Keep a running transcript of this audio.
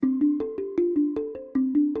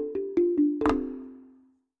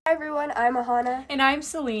everyone, I'm Ahana. And I'm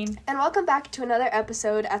Celine. And welcome back to another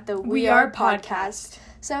episode at the We Are podcast.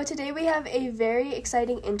 So today we have a very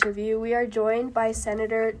exciting interview. We are joined by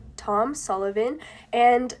Senator Tom Sullivan.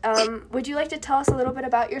 And would you like to tell us a little bit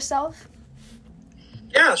about yourself?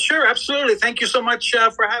 Yeah, sure, absolutely. Thank you so much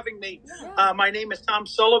for having me. Yeah. My name is Tom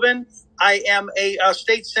Sullivan. I am a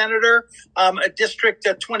state senator, District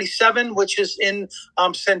 27, which is in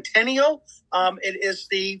Centennial. It is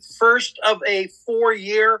the first of a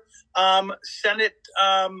 4-year Senate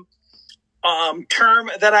term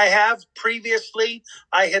that I have. Previously,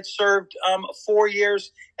 I had served 4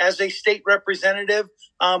 years as a state representative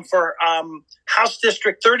for House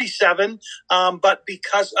District 37. But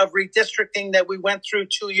because of redistricting that we went through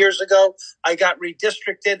 2 years ago, I got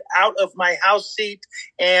redistricted out of my House seat,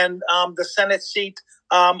 and the Senate seat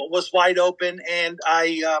was wide open, and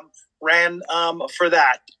I ran for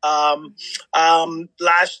that. That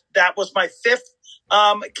was my fifth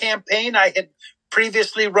campaign. I had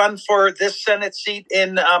previously run for this Senate seat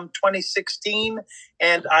in 2016,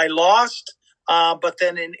 and I lost. But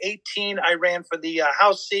then in 18, I ran for the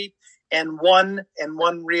House seat and won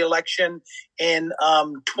re-election in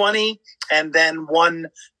 20, and then won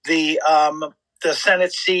the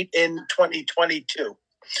Senate seat in 2022.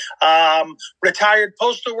 Retired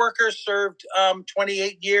postal worker, served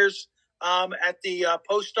 28 years at the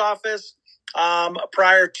post office.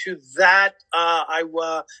 Prior to that,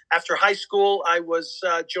 after high school, I was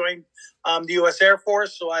joined the U.S. Air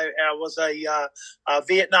Force. So I was a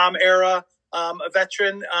Vietnam era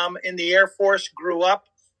veteran in the Air Force. Grew up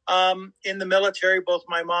in the military. Both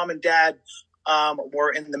my mom and dad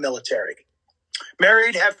were in the military.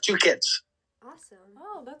 Married, have 2 kids. Awesome.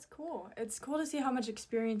 Oh, that's cool. It's cool to see how much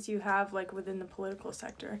experience you have, like, within the political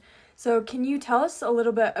sector. So can you tell us a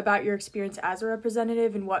little bit about your experience as a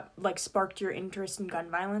representative and what, like, sparked your interest in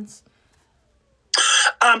gun violence?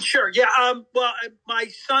 Sure. Yeah. Well, my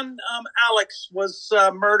son, Alex, was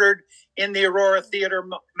murdered in the Aurora Theater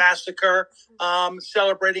massacre,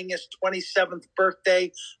 celebrating his 27th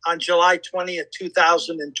birthday on July 20th,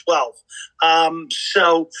 2012.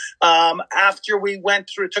 After we went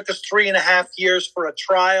through, it took us 3.5 years for a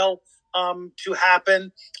trial to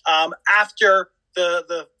happen. After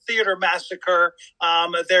the theater massacre,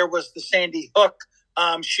 there was the Sandy Hook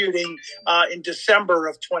shooting in December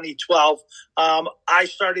of 2012. I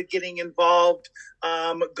started getting involved,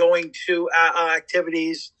 going to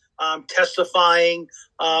activities, testifying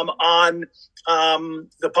on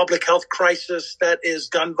the public health crisis that is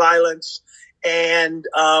gun violence. And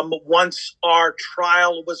once our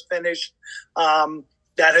trial was finished,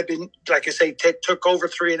 that had been, like I say, took over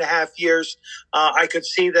 3.5 years. I could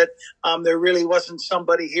see that there really wasn't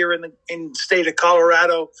somebody here in the state of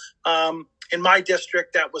Colorado, in my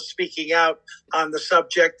district, that was speaking out on the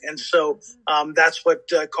subject. And so that's what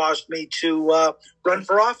caused me to run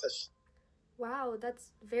for office. Wow,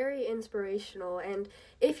 that's very inspirational. And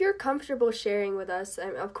if you're comfortable sharing with us,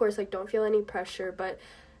 and of course, like, don't feel any pressure, but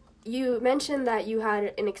you mentioned that you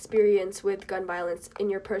had an experience with gun violence in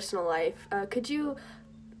your personal life. Could you,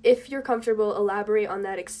 if you're comfortable, elaborate on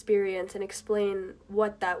that experience and explain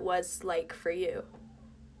what that was like for you?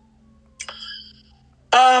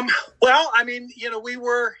 Well, I mean, we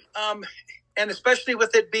were, and especially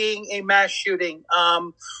with it being a mass shooting,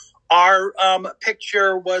 our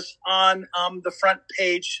picture was on the front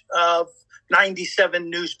page of 97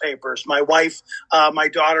 newspapers, my wife, my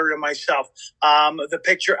daughter, and myself. The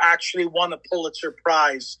picture actually won a Pulitzer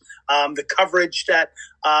Prize. The coverage that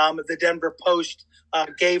the Denver Post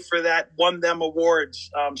gave for that won them awards.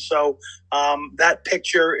 So that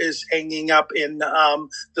picture is hanging up in the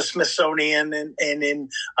Smithsonian and in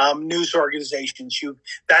news organizations.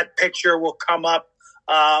 That picture will come up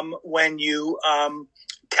when you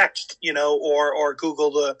text, or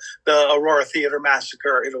Google the Aurora Theater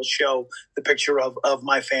massacre. It'll show the picture of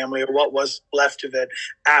my family, or what was left of it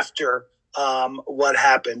after what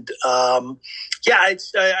happened. I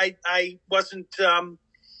wasn't.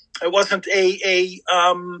 It wasn't a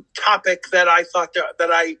topic that I thought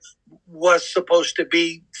that I was supposed to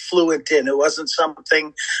be fluent in. It wasn't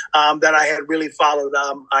something that I had really followed.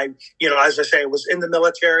 As I say, I was in the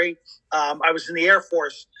military. I was in the Air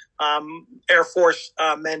Force. Air Force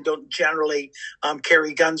men don't generally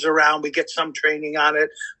carry guns around. We get some training on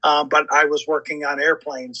it, but I was working on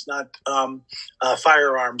airplanes, not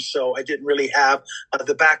firearms, so I didn't really have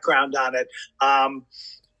the background on it.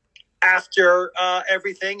 After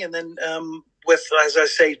everything, and then with, as I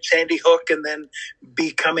say, Sandy Hook, and then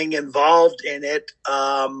becoming involved in it,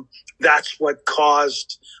 that's what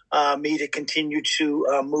caused me to continue to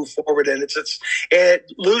move forward. And it's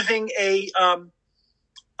losing a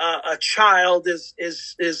a child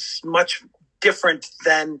is much different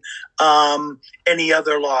than any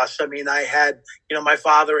other loss. I mean, I had, my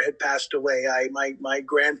father had passed away. My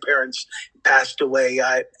grandparents passed away,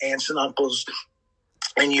 aunts and uncles,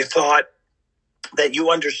 and you thought that you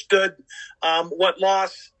understood what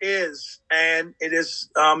loss is, and it is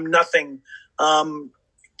nothing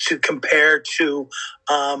to compare to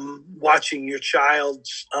watching your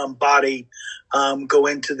child's body go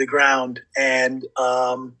into the ground. And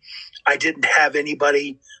I didn't have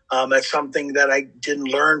anybody. That's something that I didn't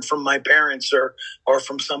learn from my parents or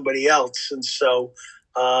from somebody else. And so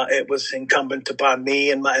it was incumbent upon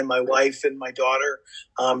me and my wife and my daughter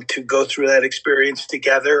to go through that experience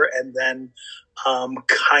together, and then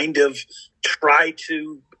kind of try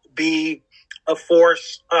to be a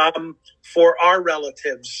force for our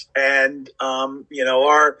relatives and,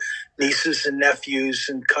 our nieces and nephews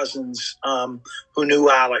and cousins who knew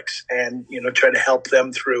Alex, and, try to help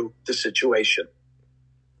them through the situation.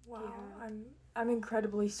 Wow. I'm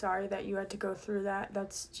incredibly sorry that you had to go through that.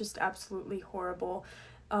 That's just absolutely horrible.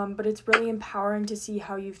 But it's really empowering to see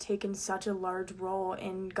how you've taken such a large role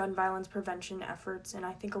in gun violence prevention efforts. And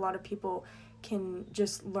I think a lot of people can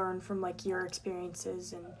just learn from like your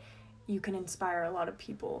experiences, and you can inspire a lot of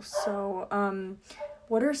people. So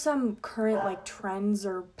what are some current like trends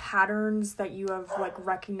or patterns that you have like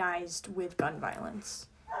recognized with gun violence?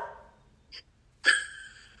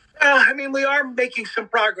 I mean, we are making some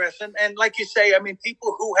progress. And like you say, I mean,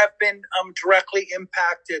 people who have been directly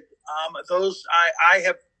impacted, those I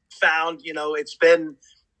have found, it's been,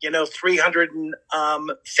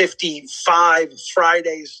 355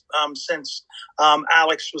 Fridays since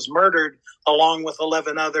Alex was murdered, along with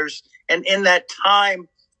 11 others. And in that time,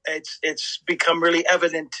 it's become really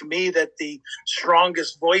evident to me that the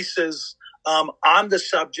strongest voices on the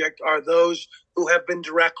subject are those who have been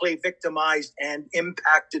directly victimized and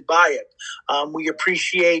impacted by it. We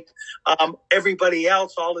appreciate everybody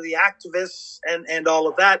else, all of the activists and all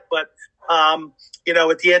of that, but at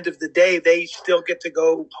the end of the day, they still get to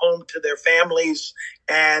go home to their families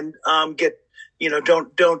and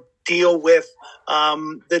don't deal with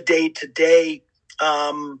the day-to-day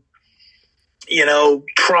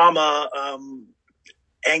trauma,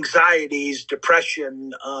 anxieties,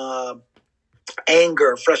 depression,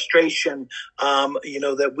 anger, frustration,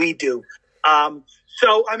 that we do.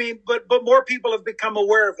 So, I mean, but more people have become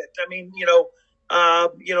aware of it. I mean,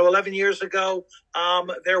 11 years ago,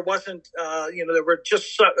 there wasn't, there were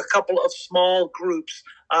just a couple of small groups,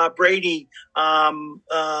 Brady, and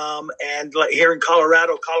here in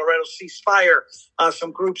Colorado Ceasefire,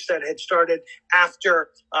 some groups that had started after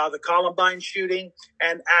the Columbine shooting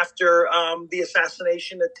and after the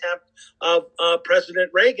assassination attempt of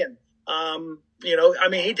President Reagan. I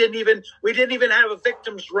mean, we didn't even have a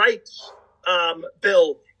victims' rights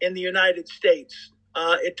bill in the United States.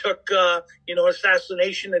 It took,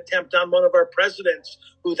 assassination attempt on one of our presidents,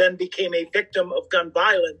 who then became a victim of gun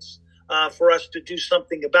violence, for us to do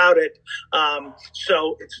something about it.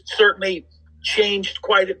 So it's certainly changed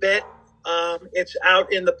quite a bit. It's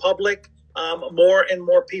out in the public. More and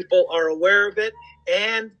more people are aware of it.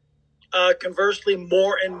 And conversely,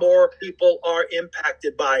 more and more people are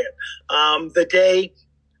impacted by it. The day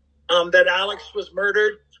that Alex was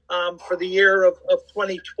murdered, for the year of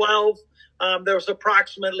 2012, there was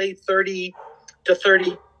approximately 30 to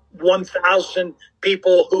 31,000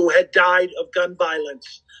 people who had died of gun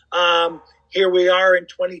violence. Here we are in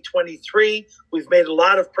 2023. We've made a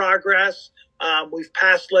lot of progress. We've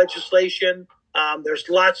passed legislation. There's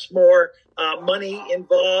lots more money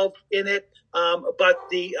involved in it. But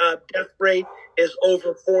the death rate is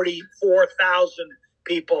over 44,000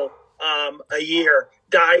 people a year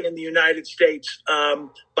die in the United States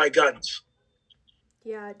by guns.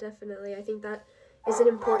 Yeah, definitely. I think that is an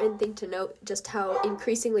important thing to note, just how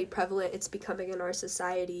increasingly prevalent it's becoming in our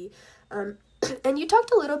society. And you talked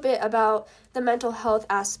a little bit about the mental health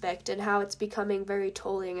aspect and how it's becoming very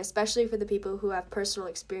tolling, especially for the people who have personal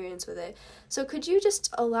experience with it. So could you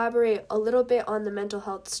just elaborate a little bit on the mental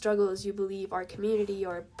health struggles you believe our community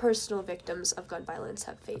or personal victims of gun violence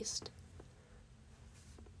have faced?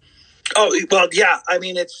 Oh, well, yeah. I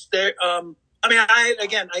mean, it's there.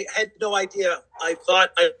 I had no idea. I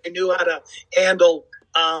thought I knew how to handle,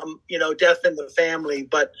 death in the family,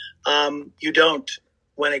 but you don't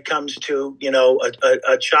when it comes to,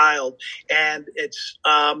 a child. And it's,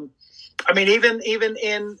 even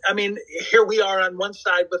here we are on one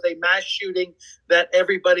side with a mass shooting that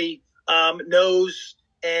everybody knows.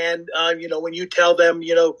 And, when you tell them,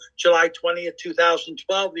 July 20th,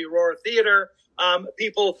 2012, the Aurora Theater,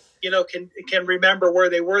 people, can remember where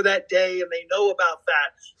they were that day and they know about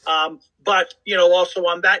that. But, also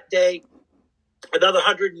on that day, another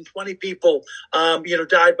 120 people,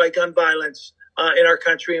 died by gun violence in our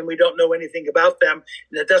country, and we don't know anything about them.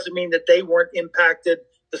 And that doesn't mean that they weren't impacted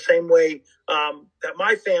the same way that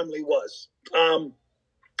my family was.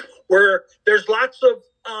 Where there's lots of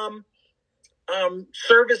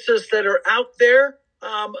services that are out there,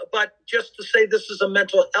 but just to say this is a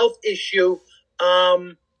mental health issue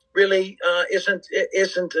really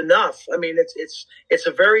isn't enough. I mean, it's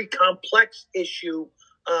a very complex issue,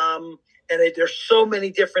 and there's so many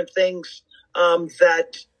different things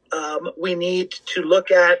that we need to look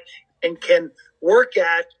at and can work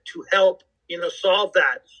at to help solve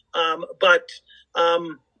that. But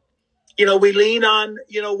we lean on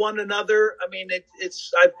one another. I mean,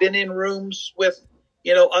 I've been in rooms with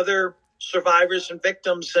other survivors and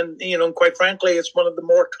victims, and quite frankly, it's one of the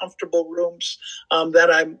more comfortable rooms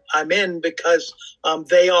that I'm in, because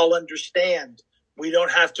they all understand. We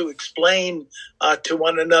don't have to explain to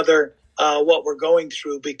one another what we're going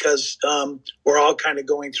through, because we're all kind of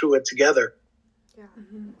going through it together. Yeah.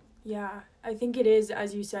 Mm-hmm. Yeah, I think it is,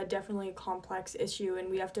 as you said, definitely a complex issue,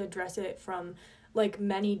 and we have to address it from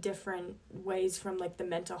many different ways, from the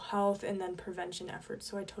mental health and then prevention efforts.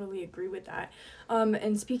 So I totally agree with that.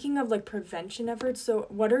 And speaking of prevention efforts, so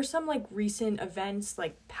what are some recent events,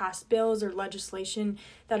 past bills or legislation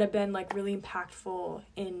that have been really impactful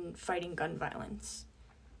in fighting gun violence?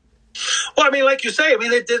 Well, I mean, like you say, I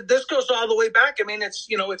mean, this goes all the way back. I mean, it's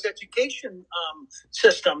education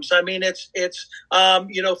systems. I mean, it's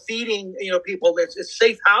feeding people. It's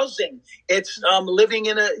safe housing. It's living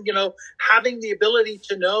in having the ability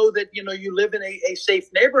to know that you live in a safe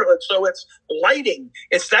neighborhood. So it's lighting.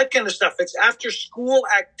 It's that kind of stuff. It's after school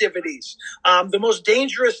activities. The most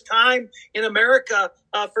dangerous time in America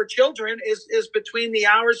for children is between the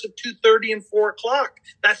hours of 2:30 and 4 o'clock.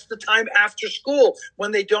 That's the time after school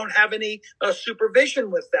when they don't have any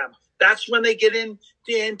supervision with them. That's when they get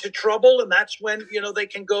into trouble, and that's when they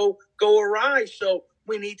can go awry. So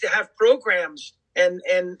we need to have programs and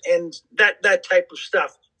that type of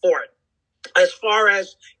stuff for it. As far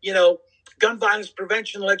as gun violence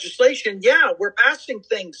prevention legislation, yeah, we're passing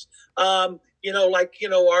things.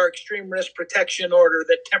 Our extreme risk protection order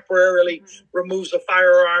that temporarily removes a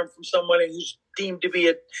firearm from someone who's deemed to be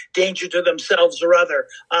a danger to themselves or other.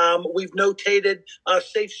 We've notated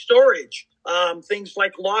safe storage, things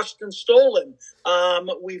like lost and stolen.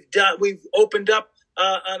 We've opened up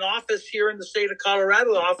an office here in the state of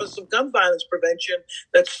Colorado, the Office of Gun Violence Prevention,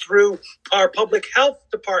 that's through our public health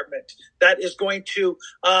department, that is going to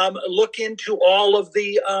look into all of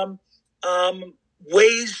the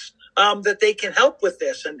ways that they can help with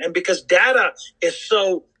this. And because data is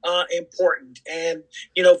so important, and,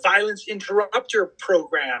 violence interrupter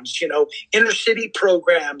programs, inner city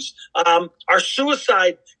programs, our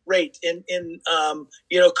suicide rate in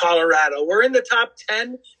Colorado, we're in the top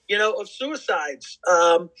 10, of suicides.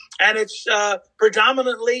 And it's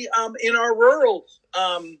predominantly in our rural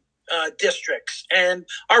districts, and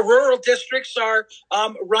our rural districts are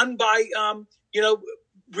run by,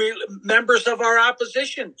 members of our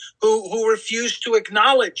opposition who refuse to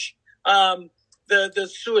acknowledge the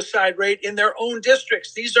suicide rate in their own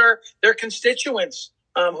districts. These are their constituents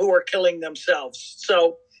who are killing themselves.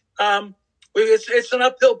 So it's an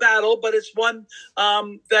uphill battle, but it's one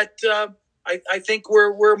that I think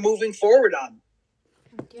we're moving forward on.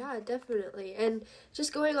 Yeah, definitely. And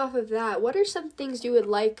just going off of that, what are some things you would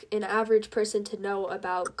like an average person to know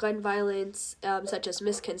about gun violence, such as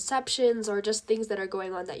misconceptions or just things that are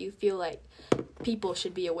going on that you feel like people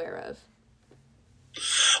should be aware of?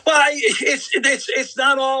 Well, it's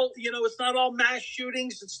not all, it's not all mass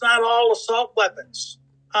shootings. It's not all assault weapons.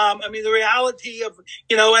 I mean, the reality of,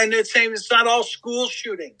 and it's saying it's not all school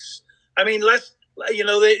shootings. I mean,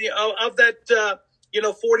 of that,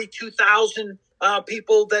 42,000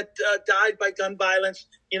 people that died by gun violence,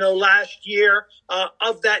 last year.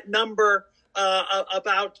 Of that number,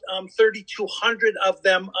 about 3,200 of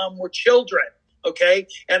them were children. Okay,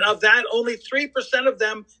 and of that, only 3% of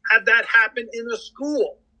them had that happen in a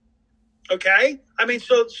school. Okay, I mean,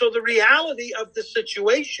 so the reality of the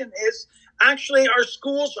situation is actually our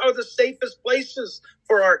schools are the safest places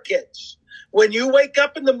for our kids. When you wake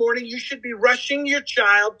up in the morning, you should be rushing your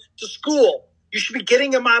child to school. You should be getting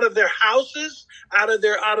them out of their houses, out of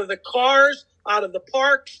the cars, out of the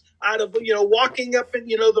parks, out of, walking up in,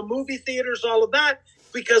 the movie theaters, all of that,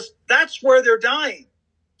 because that's where they're dying.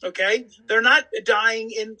 Okay. They're not dying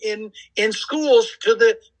in schools to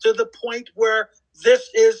the point where this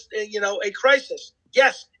is, a crisis.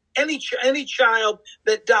 Yes, any child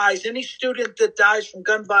that dies, any student that dies from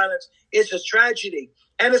gun violence is a tragedy.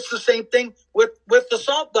 And it's the same thing with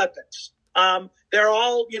assault weapons. They're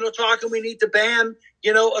all, talking we need to ban,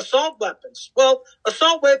 assault weapons. Well,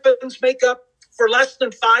 assault weapons make up for less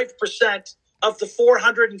than 5% of the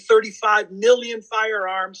 435 million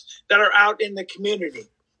firearms that are out in the community.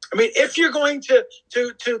 I mean, if you're going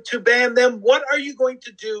to ban them, what are you going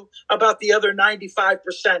to do about the other 95%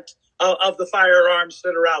 of the firearms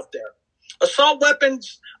that are out there? Assault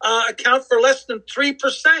weapons account for less than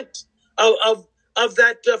 3% of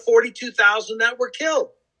that 42,000 that were killed.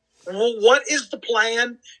 Well, what is the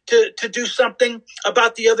plan to do something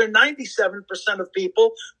about the other 97% of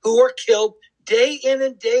people who are killed day in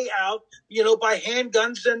and day out, by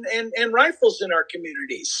handguns and rifles in our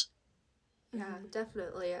communities? Yeah,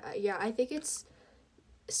 definitely. Yeah, I think it's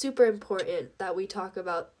super important that we talk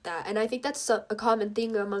about that. And I think that's a common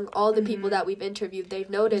thing among all the people that we've interviewed. They've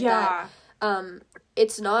noted that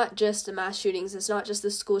it's not just the mass shootings, it's not just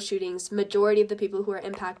the school shootings. Majority of the people who are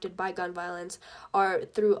impacted by gun violence are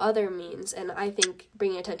through other means, and I think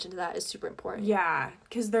bringing attention to that is super important. Yeah,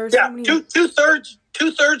 because there's so many...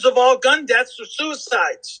 two-thirds of all gun deaths are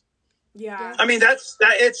suicides. Yeah. I mean, that's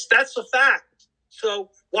a fact. So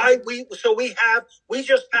we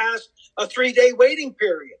just passed a 3-day waiting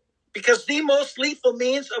period, because the most lethal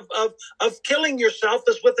means of killing yourself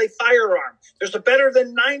is with a firearm. There's a better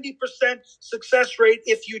than 90% success rate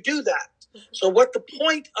if you do that. So what the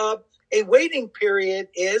point of a waiting period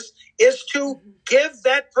is to give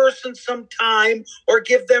that person some time, or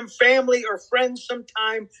give them family or friends some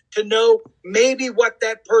time to know maybe what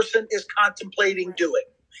that person is contemplating doing.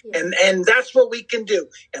 And that's what we can do.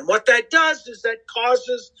 And what that does is that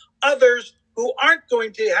causes others who aren't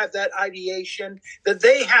going to have that ideation that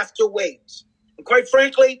they have to wait. And quite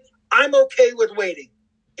frankly, I'm okay with waiting.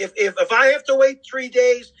 If I have to wait 3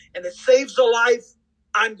 days and it saves a life,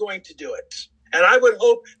 I'm going to do it. And I would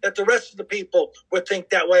hope that the rest of the people would think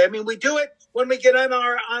that way. I mean, we do it when we get on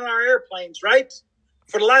our airplanes, right?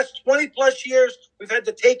 For the last 20 plus years, we've had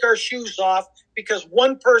to take our shoes off because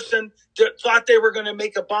one person thought they were going to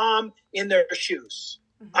make a bomb in their shoes.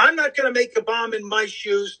 I'm not going to make a bomb in my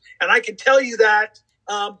shoes, and I can tell you that,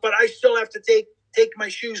 but I still have to take my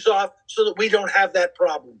shoes off so that we don't have that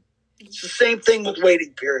problem. It's the same thing with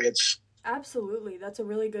waiting periods. Absolutely. That's a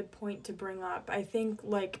really good point to bring up. I think,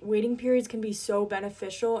 waiting periods can be so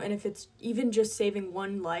beneficial, and if it's even just saving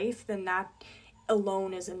one life, then that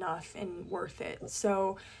alone is enough and worth it.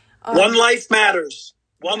 So one life matters.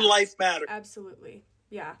 One life matters. Absolutely.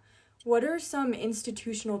 Yeah. What are some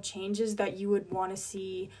institutional changes that you would want to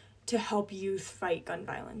see to help youth fight gun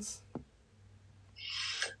violence?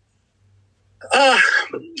 I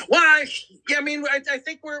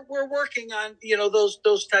think we're working on,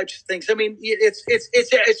 those types of things. I mean, it's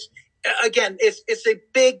a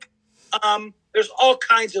big, there's all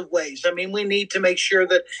kinds of ways. I mean, we need to make sure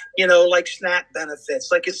that, like SNAP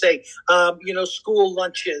benefits, like I say, school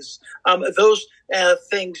lunches, those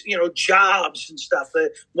things, jobs and stuff.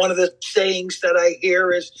 One of the sayings that I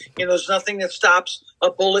hear is, there's nothing that stops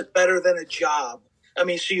a bullet better than a job. I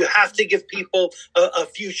mean, so you have to give people a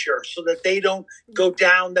future so that they don't go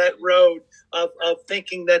down that road of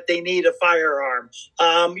thinking that they need a firearm.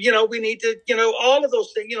 We need to, all of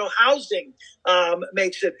those things, housing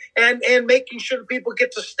makes it, and making sure people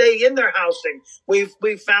get to stay in their housing.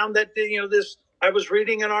 We've found that, I was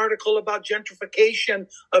reading an article about gentrification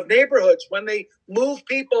of neighborhoods. When they move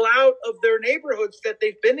people out of their neighborhoods that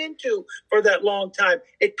they've been into for that long time,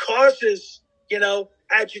 it causes,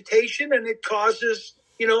 agitation, and it causes,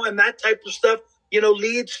 and that type of stuff,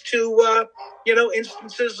 leads to,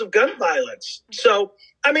 instances of gun violence. So,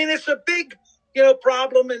 I mean, it's a big,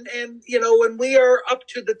 problem, and, when we are up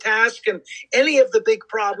to the task, and any of the big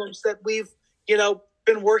problems that we've,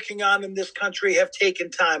 been working on in this country have taken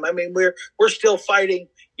time. I mean, we're still fighting,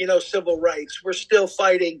 civil rights. We're still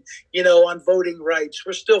fighting, on voting rights.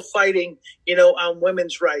 We're still fighting, on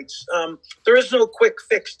women's rights. There is no quick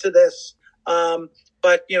fix to this.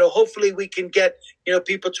 But, hopefully we can get,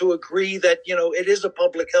 people to agree that, it is a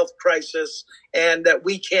public health crisis and that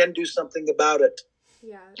we can do something about it.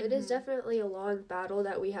 Yeah, it is definitely a long battle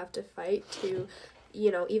that we have to fight to,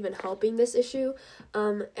 even helping this issue.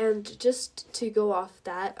 And just to go off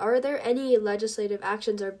that, are there any legislative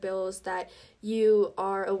actions or bills that you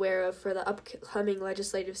are aware of for the upcoming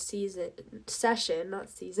legislative session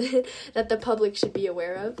that the public should be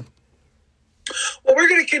aware of? Well, we're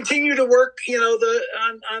going to continue to work,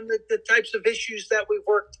 on the types of issues that we've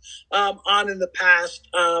worked on in the past.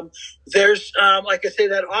 There's, like I say,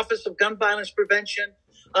 that Office of Gun Violence Prevention.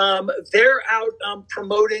 they're out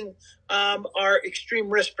promoting our extreme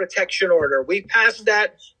risk protection order. We passed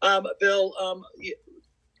that bill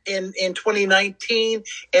in 2019,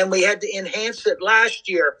 and we had to enhance it last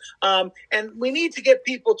year. And we need to get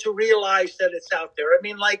people to realize that it's out there. I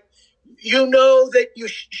mean, like, that you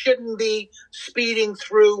shouldn't be speeding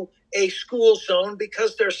through a school zone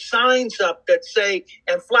because there's signs up that say,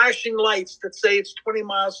 and flashing lights that say it's 20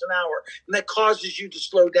 miles an hour, and that causes you to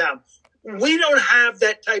slow down. We don't have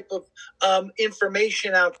that type of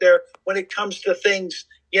information out there when it comes to things,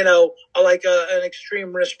 like an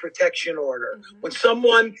extreme risk protection order. Mm-hmm. When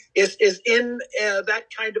someone is in that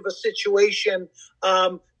kind of a situation,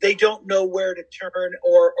 they don't know where to turn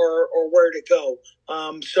or where to go.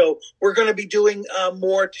 So we're going to be doing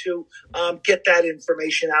more to get that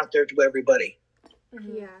information out there to everybody.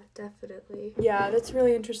 Mm-hmm. Yeah, definitely. Yeah, that's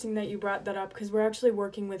really interesting that you brought that up, because we're actually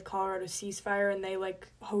working with Colorado Ceasefire, and they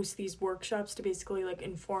host these workshops to basically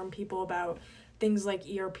inform people about things like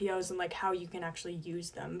ERPOs and how you can actually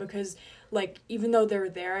use them, because even though they're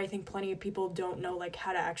there, I think plenty of people don't know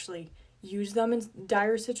how to actually use them in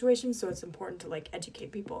dire situations, so it's important to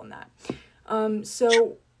educate people on that.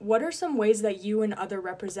 So what are some ways that you and other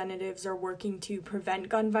representatives are working to prevent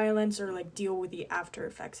gun violence or deal with the after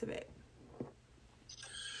effects of it?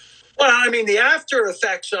 Well, I mean, the after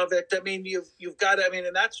effects of it, I mean, you've got to,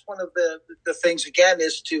 and that's one of the things, again,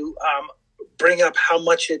 is to bring up how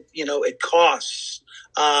much it costs.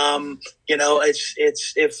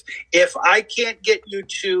 It's if I can't get you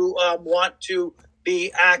to want to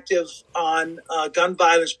be active on gun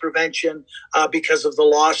violence prevention because of the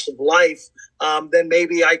loss of life, then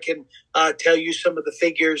maybe I can tell you some of the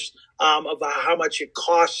figures about how much it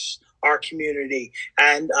costs our community.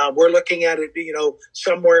 And we're looking at it,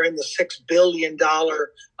 somewhere in the $6 billion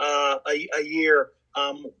a year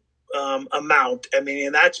amount. I mean,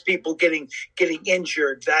 and that's people getting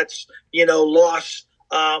injured. That's, loss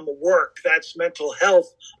work. That's mental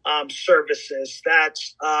health services.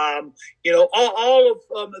 That's, all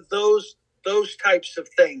of those types of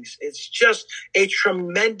things. It's just a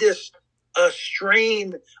tremendous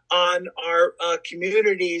strain on our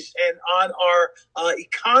communities and on our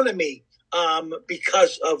economy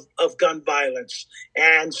because of gun violence.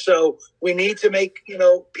 And so we need to make,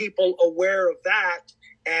 people aware of that.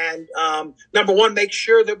 And number one, make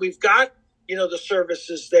sure that we've got, the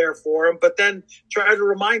services there for them, but then try to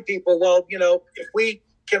remind people, well, if we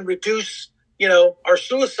can reduce, our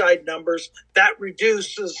suicide numbers, that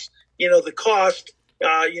reduces, the cost,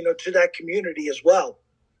 to that community as well.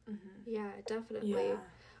 Yeah, definitely. Yeah.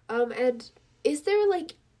 And is there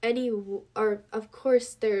of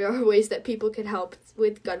course there are ways that people can help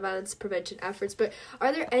with gun violence prevention efforts, but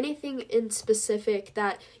are there anything in specific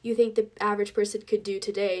that you think the average person could do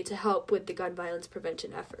today to help with the gun violence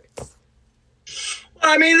prevention efforts?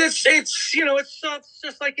 I mean, it's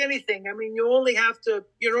just like anything. I mean, you're only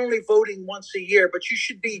voting once a year, but you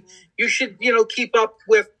should keep up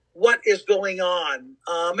with what is going on.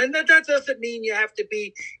 And that doesn't mean you have to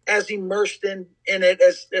be as immersed in it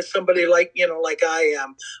as somebody like I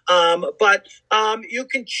am. But you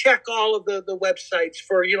can check all of the websites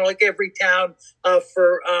for, every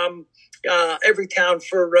town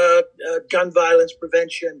for gun violence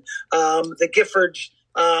prevention. The Giffords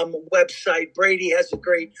website. Brady has a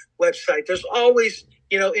great website. There's always,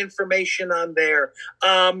 information on there.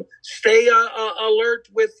 Stay alert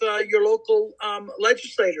with your local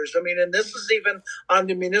legislators. I mean, and this is even on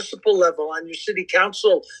the municipal level, on your city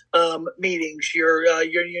council meetings, your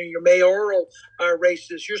mayoral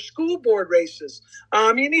races, your school board races.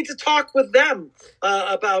 You need to talk with them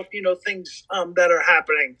about, things that are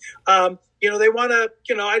happening. They want to,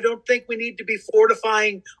 I don't think we need to be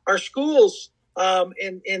fortifying our schools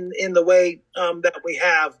in the way that we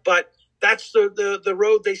have, but that's the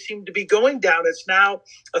road they seem to be going down. It's now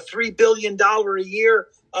a $3 billion a year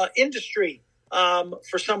industry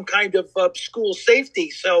for some kind of school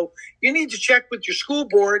safety. So you need to check with your school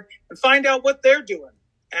board and find out what they're doing,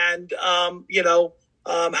 and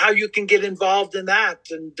how you can get involved in that.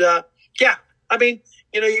 And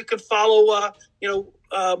you can follow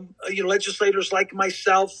legislators like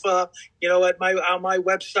myself, on my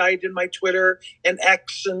website and my Twitter and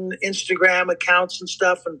X and Instagram accounts and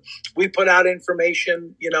stuff, and we put out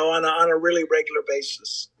information, on a really regular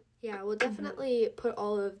basis. Yeah, we'll definitely put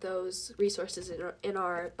all of those resources in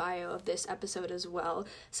our bio of this episode as well,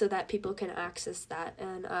 so that people can access that.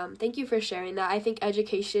 And thank you for sharing that. I think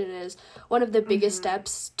education is one of the biggest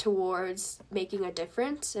steps towards making a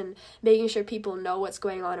difference, and making sure people know what's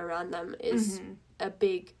going on around them is a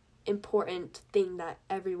big, important thing that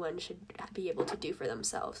everyone should be able to do for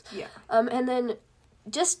themselves. Yeah. And then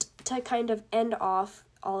just to kind of end off,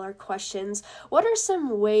 all our questions. What are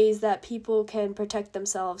some ways that people can protect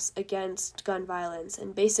themselves against gun violence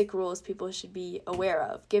and basic rules people should be aware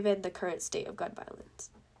of, given the current state of gun violence?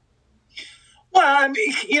 Well, I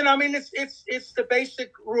mean, it's the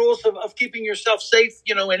basic rules of keeping yourself safe,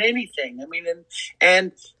 in anything. I mean,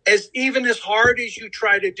 and as hard as you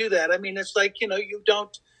try to do that, I mean, it's like, you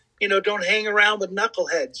don't hang around with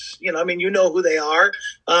knuckleheads. You know who they are.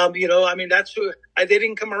 That's who they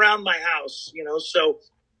didn't come around my house. So,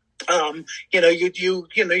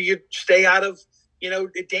 you stay out of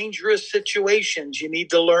dangerous situations. You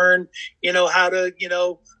need to learn, how to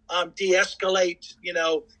de-escalate,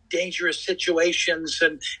 dangerous situations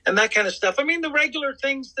and that kind of stuff. I mean, the regular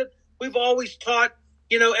things that we've always taught,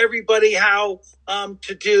 everybody how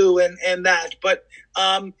to do and that. But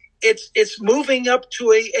it's moving up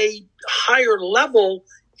to a higher level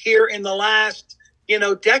here in the last,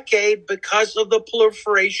 decade because of the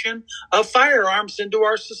proliferation of firearms into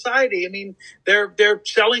our society. I mean, they're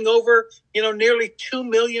selling over, nearly 2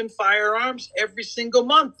 million firearms every single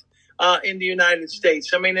month. In the United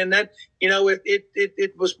States. I mean, and that,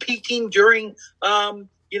 it was peaking during, the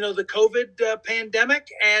COVID pandemic,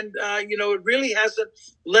 and, it really hasn't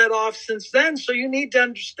let off since then. So you need to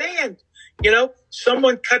understand,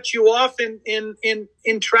 someone cuts you off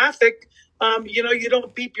in traffic. You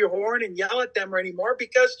don't beep your horn and yell at them anymore,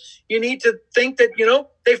 because you need to think that,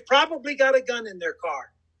 they've probably got a gun in their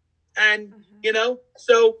car. And,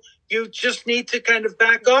 so you just need to kind of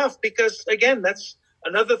back off, because, again, that's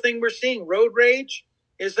another thing we're seeing. Road rage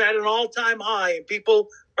is at an all-time high, and people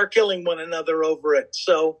are killing one another over it.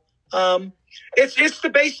 So it's the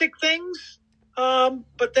basic things,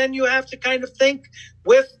 but then you have to kind of think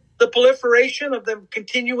with the proliferation of them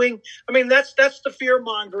continuing. I mean, that's the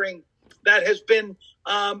fear-mongering that has been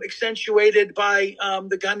accentuated by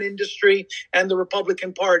the gun industry and the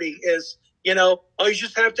Republican Party is, you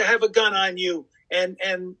just have to have a gun on you, and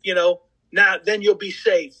now, then you'll be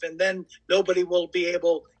safe, and then nobody will be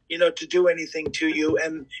able, to do anything to you.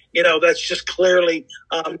 And, that's just clearly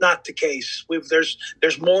not the case.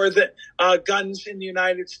 There's more guns in the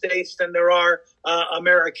United States than there are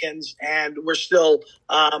Americans, and we're still,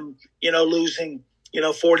 losing,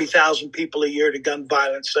 40,000 people a year to gun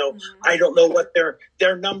violence. So I don't know what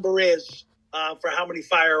their number is for how many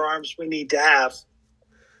firearms we need to have.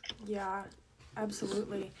 Yeah,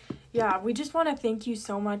 absolutely. Yeah, we just want to thank you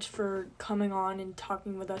so much for coming on and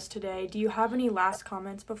talking with us today. Do you have any last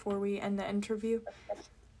comments before we end the interview?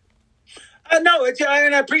 No,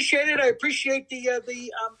 I appreciate it. I appreciate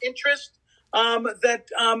the interest that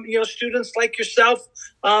students like yourself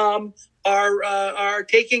are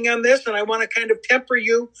taking on this, and I want to kind of temper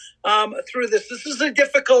you through this. This is a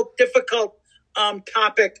difficult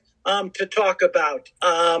topic to talk about.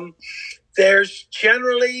 There's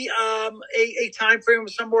generally a time frame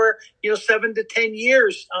of somewhere 7 to 10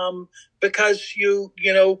 years because you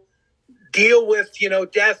deal with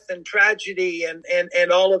death and tragedy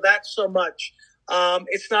and all of that so much.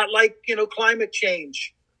 It's not like climate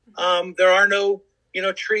change. There are no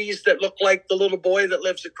trees that look like the little boy that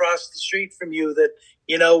lives across the street from you that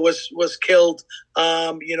was killed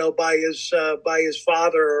by his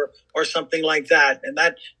father or something like that, and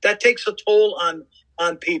that takes a toll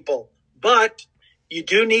on people. But you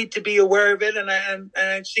do need to be aware of it, and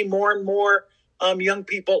I see more and more young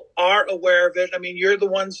people are aware of it. I mean, you're the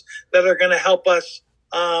ones that are going to help us,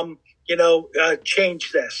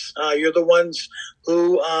 change this. You're the ones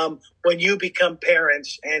who, when you become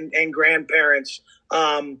parents and grandparents,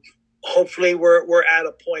 hopefully we're at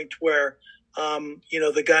a point where,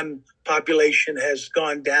 the gun population has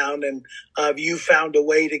gone down, and you found a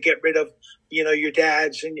way to get rid of, your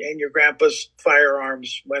dad's and your grandpa's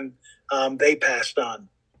firearms when they passed on.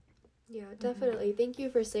 Yeah, definitely. Thank you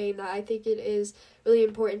for saying that. I think it is really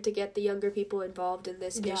important to get the younger people involved in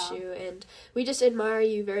this issue, and we just admire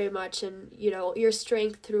you very much, and your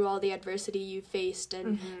strength through all the adversity you faced,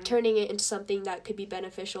 and turning it into something that could be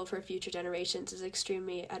beneficial for future generations is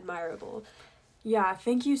extremely admirable. Yeah,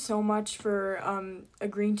 thank you so much for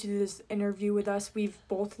agreeing to do this interview with us. We've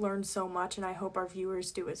both learned so much, and I hope our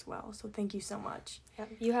viewers do as well. So thank you so much. Yeah,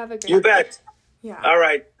 you have a great You bet. Yeah. All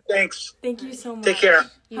right. Thanks. Thank you so much. Take care.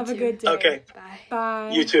 Have too. a good day. Okay. Bye.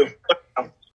 Bye. You too. Bye.